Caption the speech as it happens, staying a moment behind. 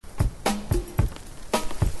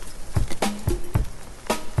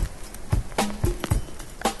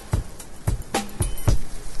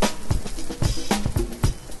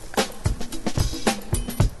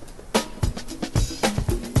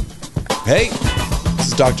Hey, this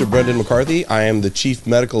is Dr. Brendan McCarthy. I am the Chief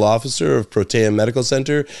Medical Officer of Protea Medical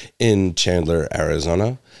Center in Chandler,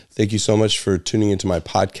 Arizona. Thank you so much for tuning into my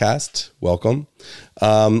podcast. Welcome.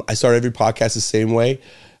 I start every podcast the same way.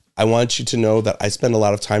 I want you to know that I spend a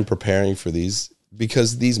lot of time preparing for these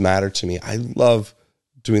because these matter to me. I love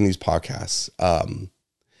doing these podcasts.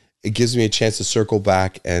 It gives me a chance to circle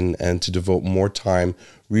back and to devote more time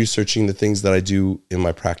researching the things that I do in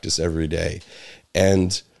my practice every day.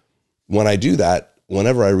 And when I do that,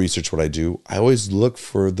 whenever I research what I do, I always look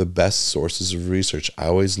for the best sources of research. I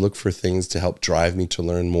always look for things to help drive me to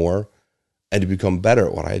learn more and to become better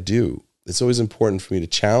at what I do. It's always important for me to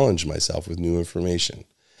challenge myself with new information.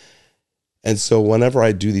 And so whenever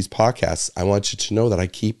I do these podcasts, I want you to know that I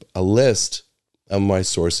keep a list of my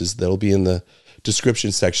sources that'll be in the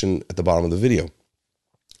description section at the bottom of the video.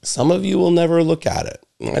 Some of you will never look at it.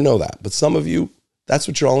 I know that, but some of you, that's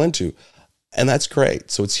what you're all into. And that's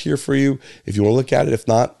great. So it's here for you if you want to look at it. If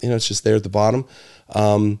not, it's just there at the bottom.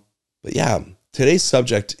 But yeah, today's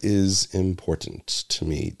subject is important to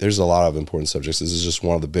me. There's a lot of important subjects. This is just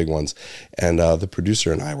one of the big ones. And the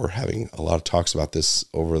producer and I were having a lot of talks about this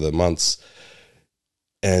over the months.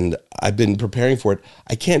 And I've been preparing for it.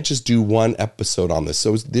 I can't just do one episode on this.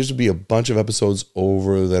 So there's will be a bunch of episodes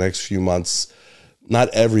over the next few months. Not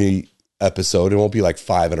every episode. It won't be like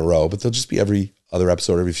 5 in a row, but they'll just be every other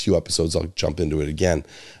episode, every few episodes, I'll jump into it again.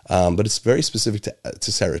 But it's very specific to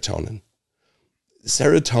serotonin.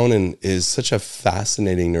 Serotonin is such a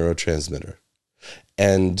fascinating neurotransmitter,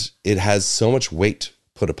 and it has so much weight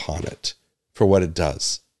put upon it for what it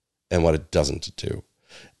does and what it doesn't do.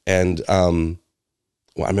 And I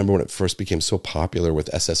remember when it first became so popular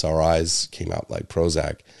with SSRIs came out, like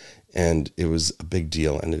Prozac, and it was a big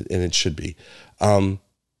deal, and it should be.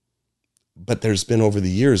 But there's been over the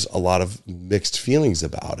years a lot of mixed feelings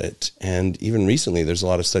about it. And even recently, there's a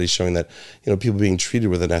lot of studies showing that, people being treated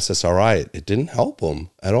with an SSRI, it didn't help them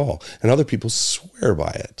at all. And other people swear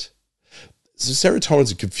by it. So serotonin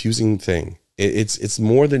is a confusing thing. It's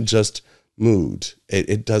more than just mood.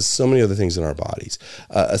 It does so many other things in our bodies.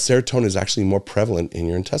 Serotonin is actually more prevalent in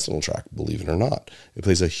your intestinal tract, believe it or not. It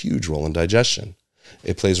plays a huge role in digestion.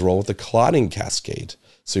 It plays a role with the clotting cascade.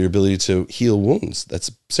 So your ability to heal wounds, that's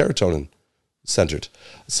serotonin centered.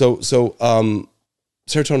 So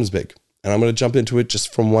serotonin is big, and I'm going to jump into it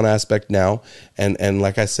just from one aspect now. And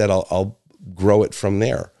like I said, I'll grow it from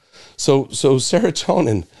there. So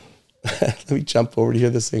serotonin, let me jump over to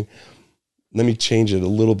hear this thing. Let me change it a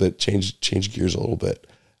little bit, change gears a little bit.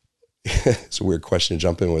 It's a weird question to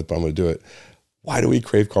jump in with, but I'm going to do it. Why do we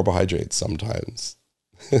crave carbohydrates sometimes?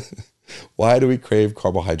 Why do we crave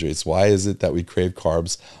carbohydrates? Why is it that we crave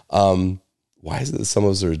carbs? Why is it that some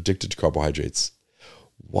of us are addicted to carbohydrates?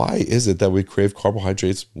 Why is it that we crave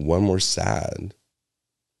carbohydrates when we're sad?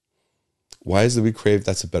 Why is it we crave,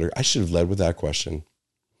 I should have led with that question.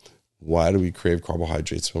 Why do we crave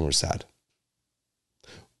carbohydrates when we're sad?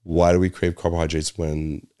 Why do we crave carbohydrates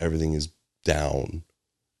when everything is down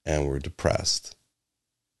and we're depressed?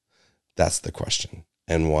 That's the question.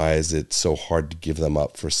 And why is it so hard to give them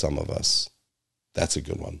up for some of us? That's a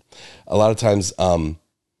good one. A lot of times,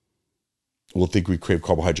 we'll think we crave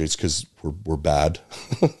carbohydrates because we're bad.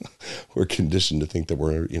 We're conditioned to think that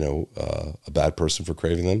we're, a bad person for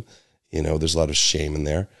craving them. There's a lot of shame in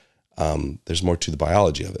there. There's more to the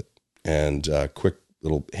biology of it. And quick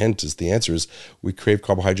little hint is the answer is we crave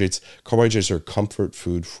carbohydrates. Carbohydrates are comfort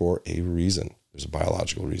food for a reason. There's a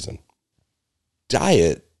biological reason.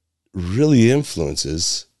 Diet really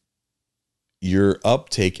influences your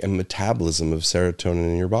uptake and metabolism of serotonin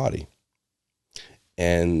in your body.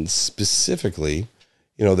 And specifically,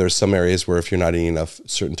 there are some areas where if you're not eating enough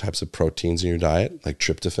certain types of proteins in your diet, like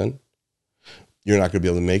tryptophan, you're not going to be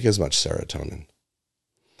able to make as much serotonin.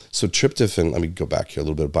 So tryptophan, let me go back here, a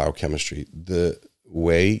little bit of biochemistry. The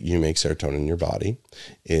way you make serotonin in your body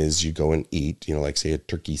is you go and eat, like say a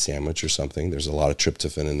turkey sandwich or something. There's a lot of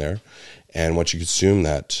tryptophan in there. And once you consume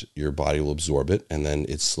that, your body will absorb it, and then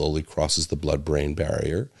it slowly crosses the blood-brain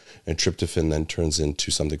barrier. And tryptophan then turns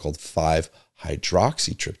into something called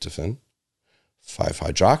 5-hydroxytryptophan.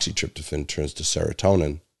 5-hydroxytryptophan turns to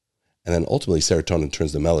serotonin. And then ultimately serotonin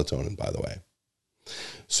turns to melatonin, by the way.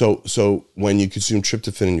 So when you consume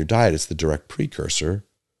tryptophan in your diet, it's the direct precursor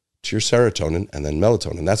to your serotonin and then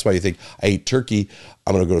melatonin. That's why you think, I ate turkey,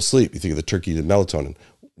 I'm going to go to sleep. You think of the turkey and melatonin.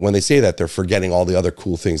 When they say that, they're forgetting all the other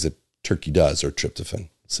cool things that turkey does, or tryptophan,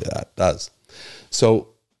 say that does. So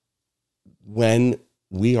when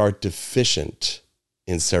we are deficient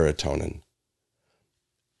in serotonin,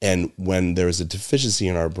 and when there is a deficiency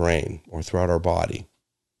in our brain or throughout our body,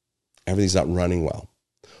 everything's not running well.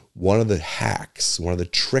 one of the hacks, one of the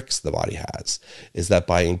tricks the body has is that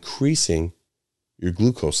by increasing your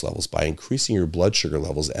glucose levels, by increasing your blood sugar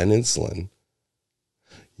levels and insulin,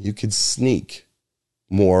 you could sneak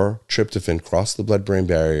more tryptophan cross the blood-brain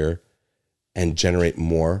barrier and generate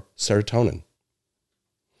more serotonin.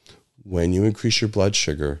 When you increase your blood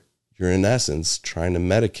sugar, you're in essence trying to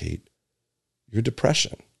medicate your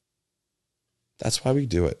depression. That's why we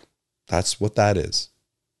do it. That's what that is.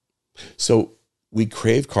 So we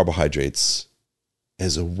crave carbohydrates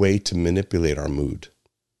as a way to manipulate our mood.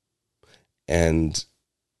 And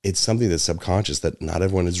it's something that's subconscious that not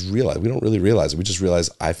everyone has realized. We don't really realize it. We just realize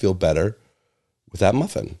I feel better with that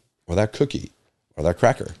muffin or that cookie or that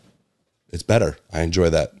cracker. It's better. I enjoy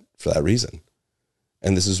that for that reason.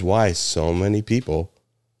 And this is why so many people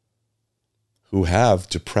who have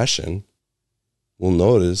depression will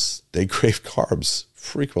notice they crave carbs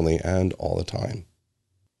frequently and all the time.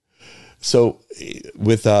 So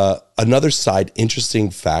with another side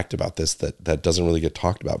interesting fact about this that doesn't really get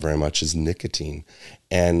talked about very much is nicotine.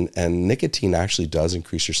 And nicotine actually does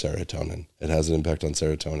increase your serotonin. It has an impact on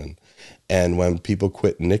serotonin. And when people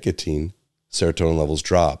quit nicotine, serotonin levels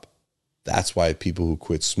drop. That's why people who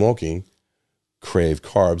quit smoking crave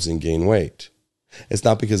carbs and gain weight. It's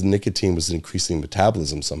not because nicotine was increasing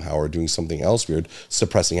metabolism somehow or doing something else weird,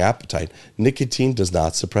 suppressing appetite. Nicotine does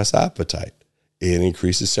not suppress appetite. It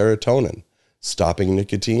increases serotonin. Stopping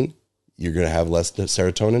nicotine, you're going to have less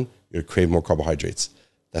serotonin. You're going to crave more carbohydrates.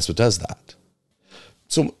 That's what does that.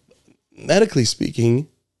 So medically speaking,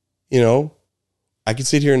 I could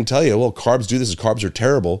sit here and tell you, well, carbs do this, carbs are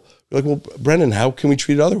terrible. You're like, well, Brendan, how can we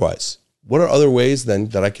treat it otherwise? What are other ways then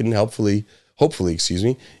that I can hopefully,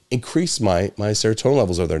 increase my serotonin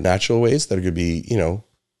levels? Are there natural ways that are going to be,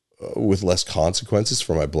 with less consequences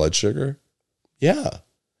for my blood sugar? Yeah.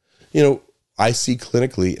 I see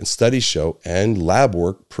clinically, and studies show and lab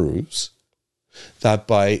work proves that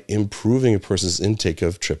by improving a person's intake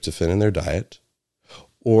of tryptophan in their diet,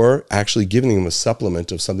 or actually giving them a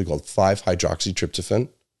supplement of something called 5-hydroxytryptophan,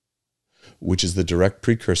 which is the direct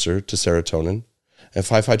precursor to serotonin. And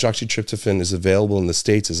 5-hydroxytryptophan is available in the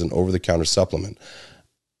States as an over-the-counter supplement.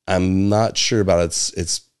 I'm not sure about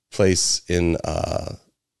its place in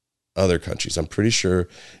other countries. I'm pretty sure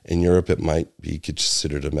in Europe it might be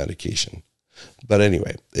considered a medication. But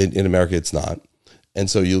anyway, in America it's not. And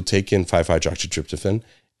so you'll take in 5-hydroxytryptophan,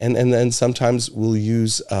 and then sometimes we'll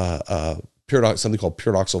use something called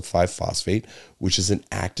pyridoxal 5-phosphate, which is an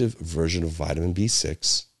active version of vitamin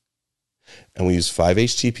B6. And we use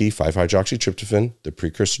 5-HTP, 5-hydroxytryptophan, the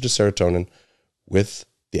precursor to serotonin, with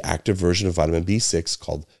the active version of vitamin B6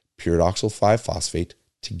 called pyridoxal 5-phosphate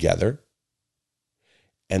together.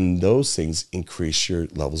 And those things increase your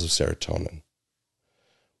levels of serotonin.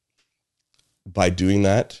 By doing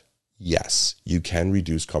that, yes, you can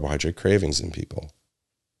reduce carbohydrate cravings in people.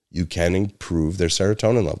 You can improve their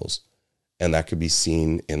serotonin levels. And that could be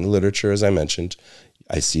seen in the literature, as I mentioned.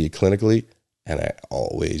 I see it clinically, and I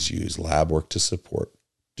always use lab work to support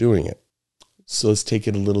doing it. So let's take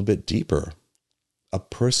it a little bit deeper. A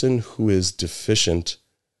person who is deficient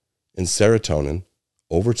in serotonin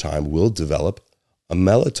over time will develop a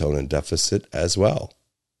melatonin deficit as well.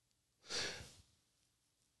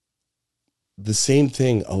 The same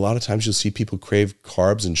thing, a lot of times you'll see people crave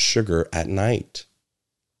carbs and sugar at night.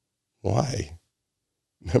 Why?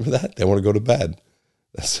 Remember that? They want to go to bed.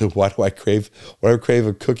 So why do I crave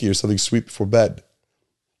a cookie or something sweet before bed?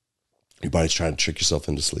 Your body's trying to trick yourself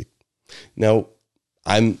into sleep. Now,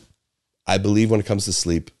 I believe when it comes to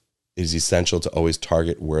sleep, it is essential to always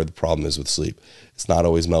target where the problem is with sleep. It's not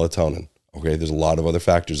always melatonin. Okay, there's a lot of other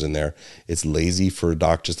factors in there. It's lazy for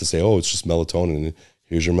doctors to say, oh, it's just melatonin.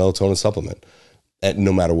 Here's your melatonin supplement. And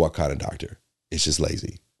no matter what kind of doctor, it's just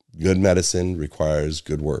lazy. Good medicine requires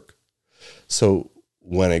good work. So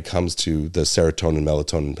when it comes to the serotonin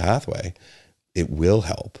melatonin pathway, it will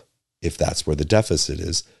help, if that's where the deficit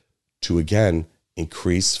is, to again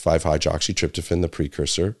increase 5-hydroxytryptophan, the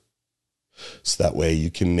precursor, so that way you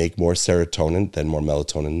can make more serotonin than more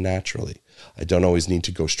melatonin naturally. I don't always need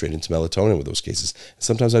to go straight into melatonin with those cases.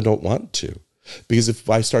 Sometimes I don't want to, because if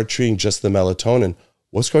I start treating just the melatonin,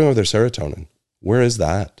 what's going on with their serotonin? Where is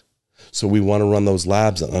that? So we want to run those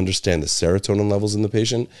labs and understand the serotonin levels in the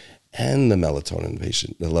patient and the melatonin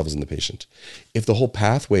the levels in the patient. If the whole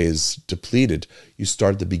pathway is depleted, you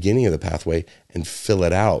start at the beginning of the pathway and fill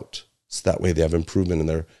it out, so that way they have improvement in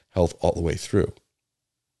their health all the way through.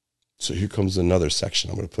 So here comes another section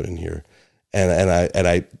I'm going to put in here. And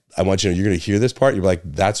I want you're going to hear this part. You're like,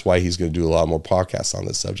 that's why he's going to do a lot more podcasts on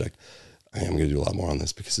this subject. I am going to do a lot more on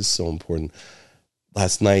this because it's so important.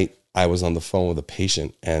 Last night, I was on the phone with a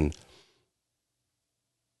patient, and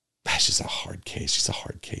she's a hard case. She's a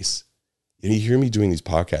hard case. And you hear me doing these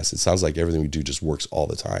podcasts, it sounds like everything we do just works all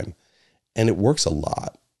the time. And it works a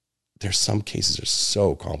lot. There's some cases that are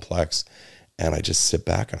so complex. And I just sit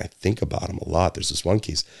back and I think about them a lot. There's this one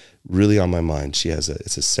case really on my mind. It's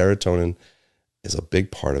a serotonin is a big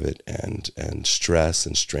part of it, and stress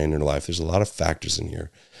and strain in her life. There's a lot of factors in here.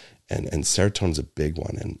 And serotonin's a big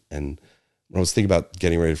one. And when I was thinking about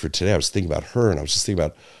getting ready for today, I was thinking about her, and I was just thinking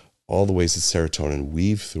about all the ways that serotonin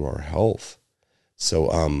weave through our health. So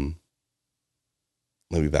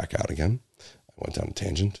let me back out again. I went down a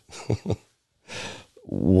tangent.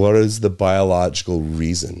 What is the biological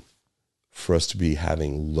reason for us to be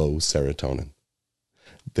having low serotonin?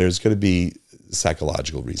 There's going to be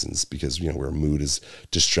psychological reasons, because, where mood is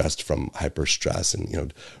distressed from hyper stress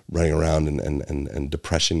and, running around, and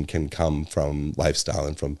depression can come from lifestyle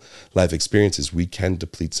and from life experiences. We can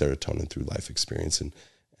deplete serotonin through life experience,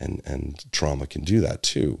 and trauma can do that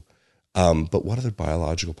too. But what other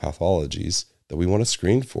biological pathologies that we want to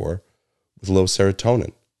screen for with low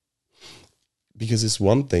serotonin? Because it's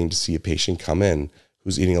one thing to see a patient come in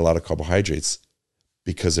who's eating a lot of carbohydrates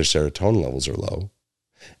because their serotonin levels are low,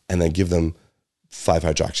 and then give them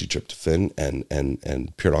 5-hydroxytryptophan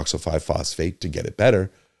and pyridoxal 5-phosphate to get it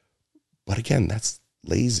better. But again, that's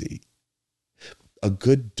lazy. A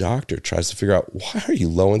good doctor tries to figure out, why are you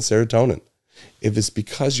low in serotonin? If it's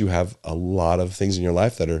because you have a lot of things in your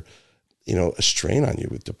life that are, a strain on you,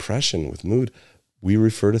 with depression, with mood, we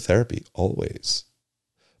refer to therapy always.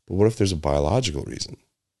 But what if there's a biological reason?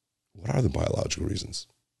 What are the biological reasons?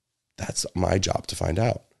 That's my job to find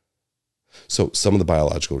out. So some of the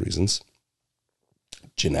biological reasons: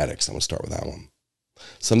 genetics. I'm going to start with that one.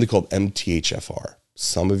 Something called MTHFR.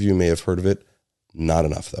 Some of you may have heard of it. Not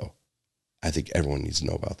enough, though. I think everyone needs to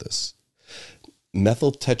know about this.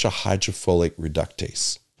 Methyl tetrahydrofolate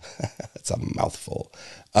reductase. That's a mouthful.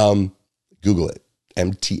 Google it.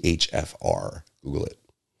 MTHFR. Google it.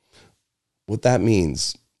 What that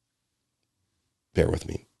means, bear with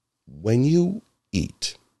me. When you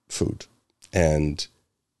eat food and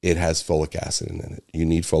it has folic acid in it, you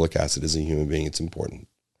need folic acid as a human being. It's important.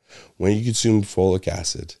 When you consume folic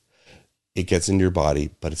acid, it gets into your body,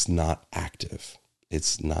 but it's not active.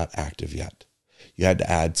 It's not active yet. You had to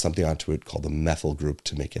add something onto it called the methyl group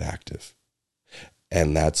to make it active.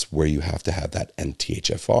 And that's where you have to have that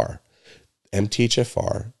MTHFR.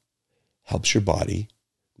 MTHFR helps your body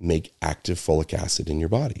make active folic acid in your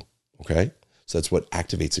body. Okay? So that's what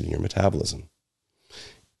activates it in your metabolism.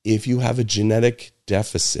 If you have a genetic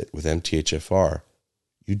deficit with MTHFR,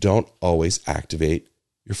 you don't always activate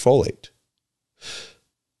your folate.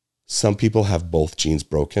 Some people have both genes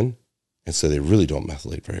broken, and so they really don't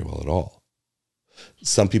methylate very well at all.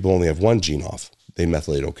 Some people only have one gene off. They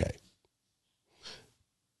methylate okay.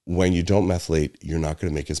 When you don't methylate, you're not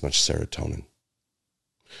going to make as much serotonin.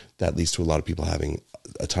 That leads to a lot of people having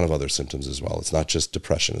a ton of other symptoms as well. It's not just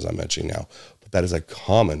depression, as I'm mentioning now, but that is a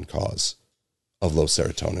common cause of low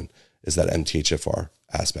serotonin, is that MTHFR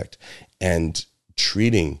aspect. And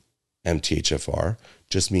treating MTHFR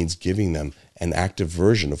just means giving them an active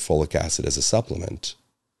version of folic acid as a supplement.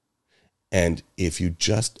 And if you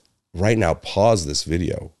just right now pause this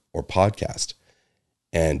video or podcast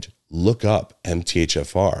and look up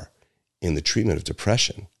MTHFR in the treatment of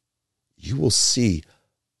depression, you will see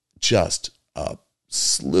just a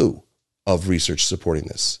slew of research supporting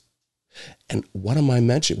this. And what am I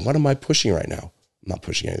mentioning? What am I pushing right now? I'm not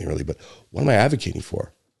pushing anything really, but what am I advocating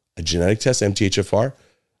for? A genetic test, MTHFR?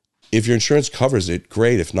 If your insurance covers it,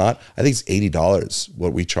 great. If not, I think it's $80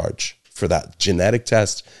 what we charge for that genetic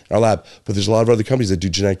test in our lab. But there's a lot of other companies that do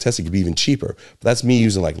genetic testing. It could be even cheaper. But that's me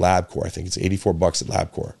using like LabCorp. I think it's $84 at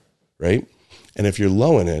LabCorp, right? And if you're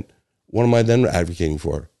low in it, what am I then advocating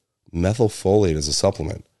for? Methylfolate as a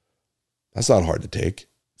supplement. That's not hard to take.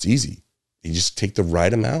 It's easy. You just take the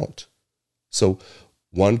right amount. So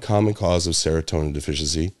one common cause of serotonin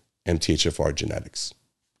deficiency, MTHFR genetics.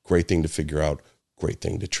 Great thing to figure out, great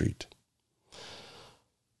thing to treat.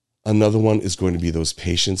 Another one is going to be those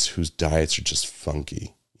patients whose diets are just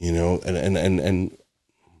funky, and I'm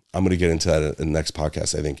going to get into that in the next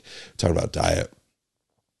podcast, I think, talking about diet.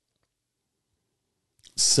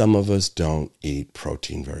 Some of us don't eat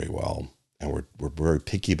protein very well, and we're very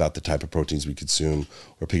picky about the type of proteins we consume.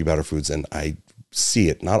 We're picky about our foods, and I see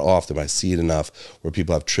it, not often, but I see it enough where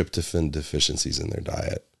people have tryptophan deficiencies in their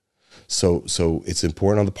diet. So it's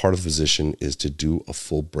important on the part of the physician is to do a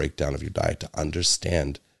full breakdown of your diet to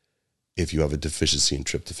understand if you have a deficiency in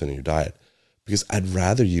tryptophan in your diet. Because I'd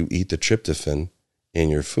rather you eat the tryptophan in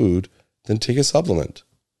your food than take a supplement.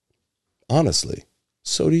 Honestly,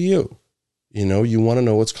 so do you. You want to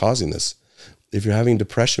know what's causing this. If you're having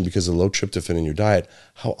depression because of low tryptophan in your diet,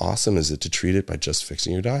 how awesome is it to treat it by just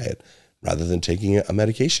fixing your diet rather than taking a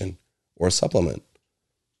medication or a supplement?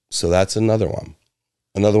 So that's another one.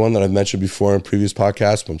 Another one that I've mentioned before in previous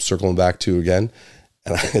podcasts, but I'm circling back to again,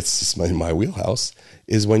 and it's just my wheelhouse,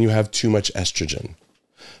 is when you have too much estrogen.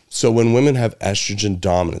 So when women have estrogen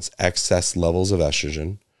dominance, excess levels of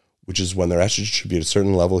estrogen, which is when their estrogen should be at a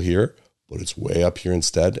certain level here, but it's way up here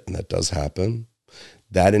instead, and that does happen,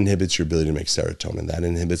 that inhibits your ability to make serotonin. That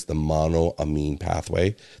inhibits the monoamine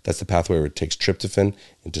pathway. That's the pathway where it takes tryptophan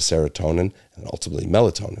into serotonin and ultimately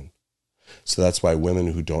melatonin. So that's why women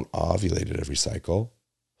who don't ovulate at every cycle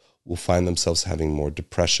will find themselves having more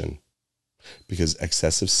depression, because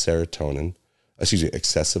excessive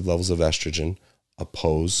levels of estrogen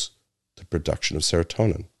oppose the production of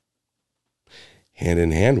serotonin. Hand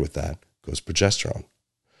in hand with that goes progesterone.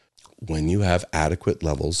 When you have adequate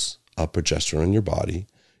levels of progesterone in your body,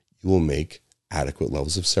 you will make adequate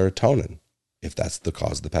levels of serotonin, if that's the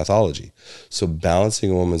cause of the pathology. So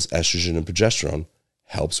balancing a woman's estrogen and progesterone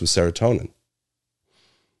helps with serotonin.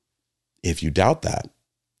 If you doubt that,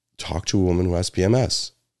 talk to a woman who has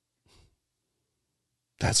PMS.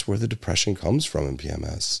 That's where the depression comes from in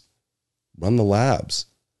PMS. Run the labs.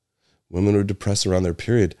 Women who are depressed around their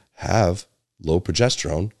period have low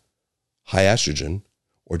progesterone, high estrogen,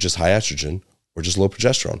 or just high estrogen, or just low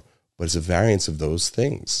progesterone. But it's a variance of those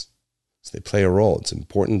things. So they play a role. It's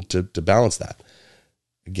important to balance that.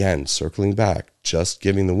 Again, circling back, just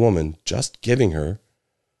giving her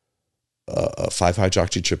a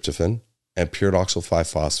 5-hydroxytryptophan and pyridoxal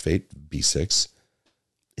 5-phosphate, B6,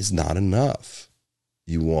 is not enough.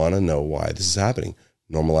 You want to know why this is happening.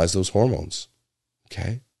 Normalize those hormones.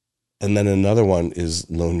 Okay? And then another one is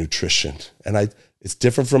low nutrition. And it's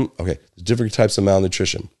different from, there's different types of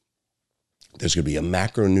malnutrition. There's going to be a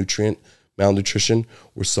macronutrient malnutrition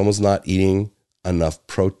where someone's not eating enough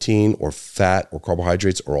protein or fat or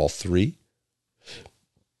carbohydrates or all three.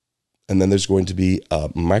 And then there's going to be a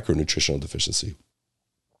micronutritional deficiency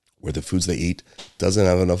where the foods they eat doesn't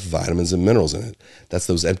have enough vitamins and minerals in it. That's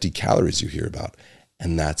those empty calories you hear about.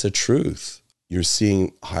 And that's a truth. You're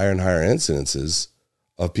seeing higher and higher incidences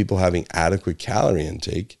of people having adequate calorie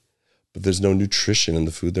intake, but there's no nutrition in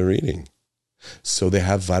the food they're eating. So they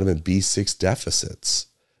have vitamin B6 deficits.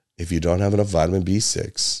 If you don't have enough vitamin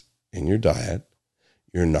B6 in your diet,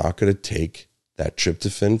 you're not going to take that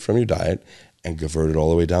tryptophan from your diet and convert it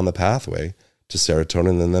all the way down the pathway to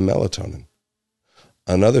serotonin and then melatonin.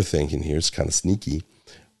 Another thing in here is kind of sneaky.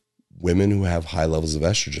 Women who have high levels of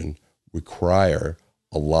estrogen require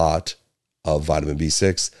a lot of vitamin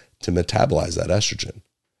B6 to metabolize that estrogen.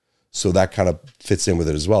 So that kind of fits in with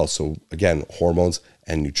it as well. So again, hormones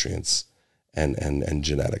and nutrients and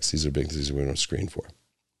genetics. These are big things we're going to screen for.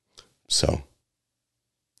 So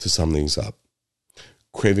to sum things up,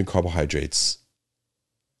 craving carbohydrates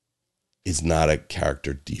is not a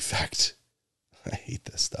character defect. I hate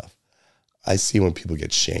this stuff. I see when people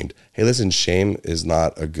get shamed. Hey, listen, shame is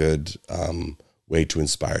not a good way to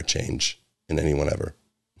inspire change in anyone ever.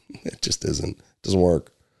 It just isn't. It doesn't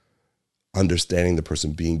work. Understanding the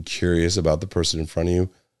person, being curious about the person in front of you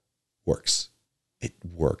works. It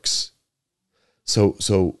works.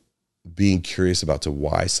 So being curious about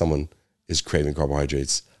why someone is craving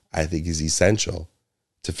carbohydrates, I think is essential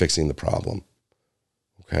to fixing the problem.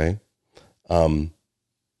 Okay? Low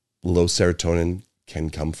serotonin can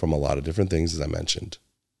come from a lot of different things, as I mentioned.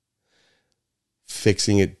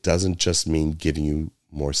 Fixing it doesn't just mean giving you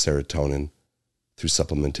more serotonin through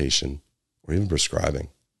supplementation or even prescribing.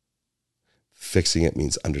 Fixing it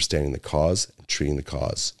means understanding the cause and treating the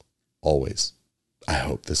cause, always. I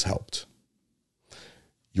hope this helped.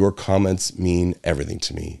 Your comments mean everything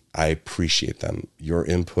to me. I appreciate them. Your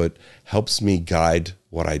input helps me guide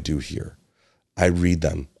what I do here. I read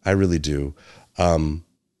them. I really do.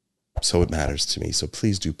 So it matters to me. So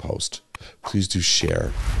please do post. Please do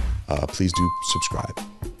share. Please do subscribe.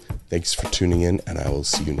 Thanks for tuning in, and I will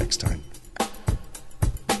see you next time.